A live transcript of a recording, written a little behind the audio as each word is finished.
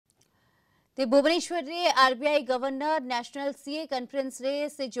ते भुवनेश्वर रे RBI governor national CA conference रे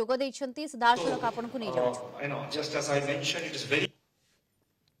से जोग देछंती सिद्धार्थ आपन को नहीं जाउछु just as I mentioned, it is very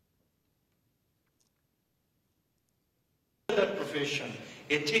that profession.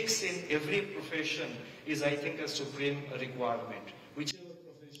 Ethics in every profession is, I think, a supreme requirement, whichever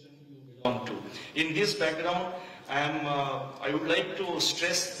profession you belong to. In this background, I would like to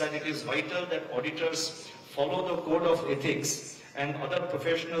stress that it is vital that auditors follow the code of ethics and other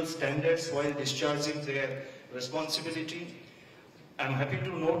professional standards while discharging their responsibility. I'm happy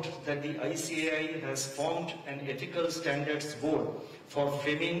to note that the ICAI has formed an ethical standards board for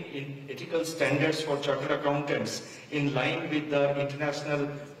framing in ethical standards for chartered accountants in line with the international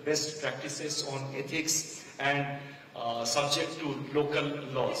best practices on ethics and subject to local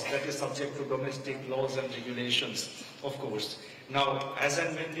laws, that is subject to domestic laws and regulations, of course. Now, as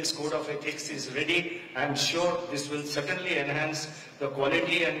and when this code of ethics is ready, I am sure this will certainly enhance the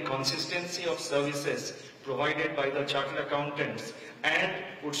quality and consistency of services provided by the chartered accountants and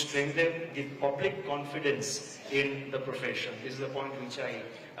would strengthen the public confidence in the profession. This is the point which I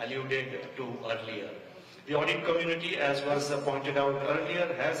alluded to earlier. The audit community, as was pointed out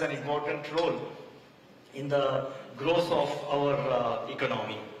earlier, has an important role in the growth of our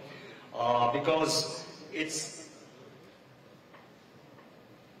economy because it's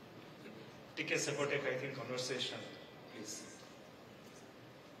take a separate, I think, conversation, please.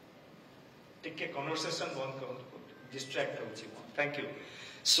 Take a conversation, one distract. Thank you.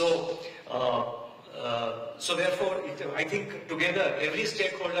 So, so therefore, I think together every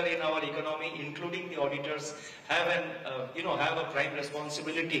stakeholder in our economy, including the auditors, have have a prime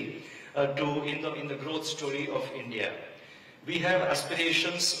responsibility in the growth story of India. We have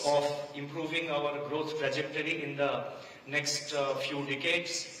aspirations of improving our growth trajectory in the next few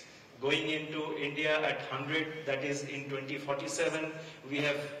decades. Going into India at 100, that is in 2047, we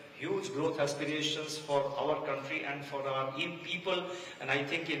have huge growth aspirations for our country and for our people. And I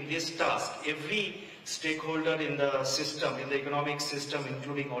think in this task, every stakeholder in the system, in the economic system,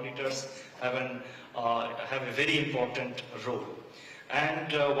 including auditors, have a very important role.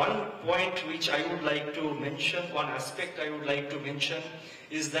 And one point which I would like to mention, one aspect I would like to mention,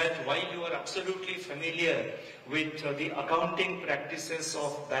 is that while you are absolutely familiar with the accounting practices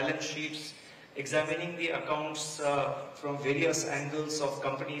of balance sheets, examining the accounts from various angles of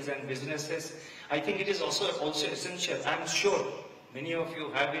companies and businesses, I think it is also essential. I'm sure many of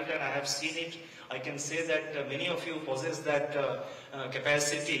you have it and I have seen it. I can say that many of you possess that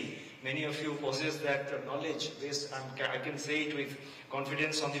capacity. Many of you possess that knowledge. I can say it with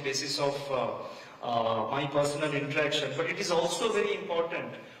confidence on the basis of my personal interaction. But it is also very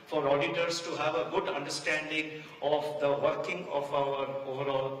important for auditors to have a good understanding of the working of our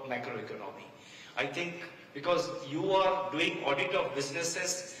overall macroeconomy. I think because you are doing audit of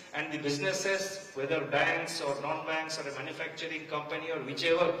businesses, and the businesses, whether banks or non-banks or a manufacturing company or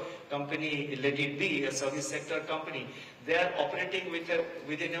whichever company, let it be, a service sector company, they are operating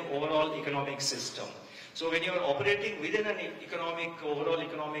within an overall economic system. So when you are operating within an overall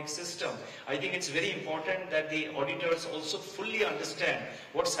economic system, I think it's very important that the auditors also fully understand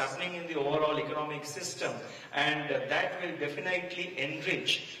what's happening in the overall economic system, and that will definitely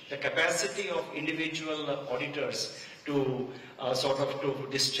enrich the capacity of individual auditors to to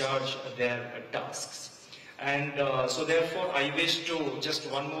discharge their tasks. And so therefore I wish to,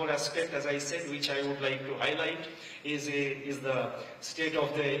 just one more aspect, as I said, which I would like to highlight is the state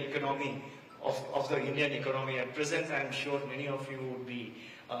of the economy, of the Indian economy at present. I'm sure many of you would be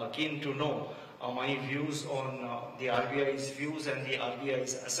keen to know my views on the RBI's views and the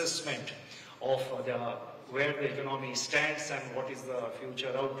RBI's assessment of where the economy stands and what is the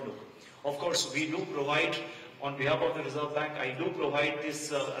future outlook. Of course, we do provide, on behalf of the Reserve Bank, I do provide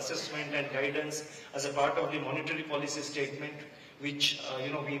this assessment and guidance as a part of the monetary policy statement, which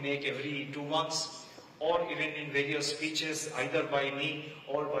we make every 2 months, or even in various speeches, either by me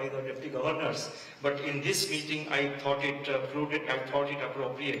or by the deputy governors. But in this meeting, I thought it prudent, I thought it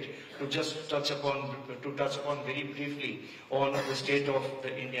appropriate to just touch upon very briefly on the state of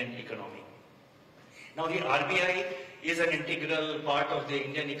the Indian economy. Now, the RBI is an integral part of the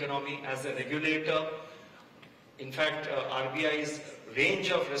Indian economy as a regulator. In fact, RBI's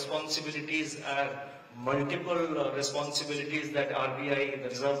range of responsibilities are multiple responsibilities that RBI, the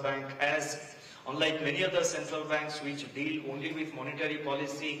Reserve Bank, has. Unlike many other central banks which deal only with monetary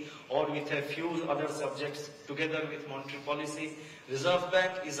policy or with a few other subjects together with monetary policy, Reserve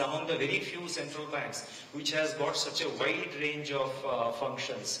Bank is among the very few central banks which has got such a wide range of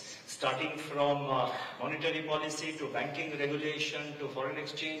functions, starting from monetary policy to banking regulation to foreign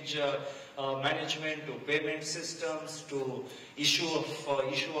exchange management to payment systems to issue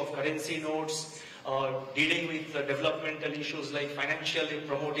of currency notes, dealing with developmental issues like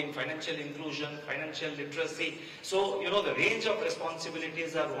promoting financial inclusion, financial literacy. So, the range of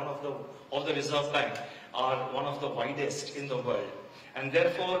responsibilities are of the Reserve Bank are one of the widest in the world. And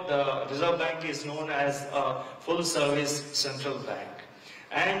therefore, the Reserve Bank is known as a full-service central bank.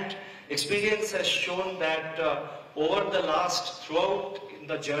 And experience has shown that throughout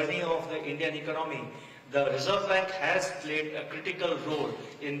the journey of the Indian economy, the Reserve Bank has played a critical role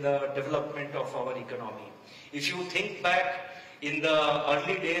in the development of our economy. If you think back in the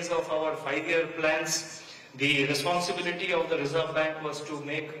early days of our 5-year plans, the responsibility of the Reserve Bank was to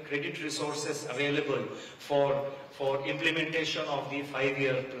make credit resources available for implementation of the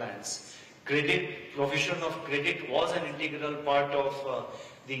 5-year plans. Provision of credit was an integral part of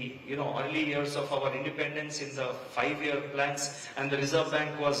the early years of our independence in the 5-year plans, and the Reserve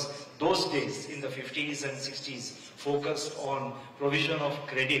Bank was those days in the 50s and 60s focused on provision of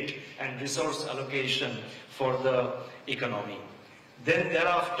credit and resource allocation for the economy. Then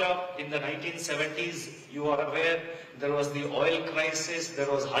thereafter, in the 1970s, you are aware, there was the oil crisis, there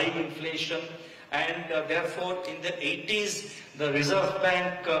was high inflation, and therefore in the 80s, the Reserve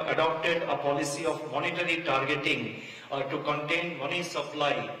Bank adopted a policy of monetary targeting to contain money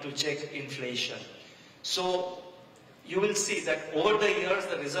supply to check inflation. So you will see that over the years,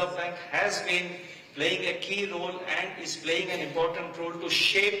 the Reserve Bank has been playing a key role and is playing an important role to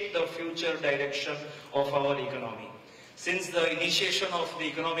shape the future direction of our economy. Since the initiation of the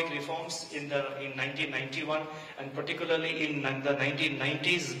economic reforms in 1991 and particularly in the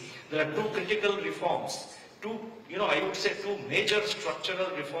 1990s, there are two critical reforms, I would say two major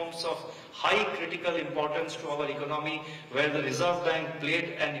structural reforms of high critical importance to our economy where the Reserve Bank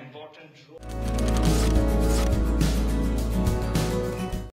played an important role.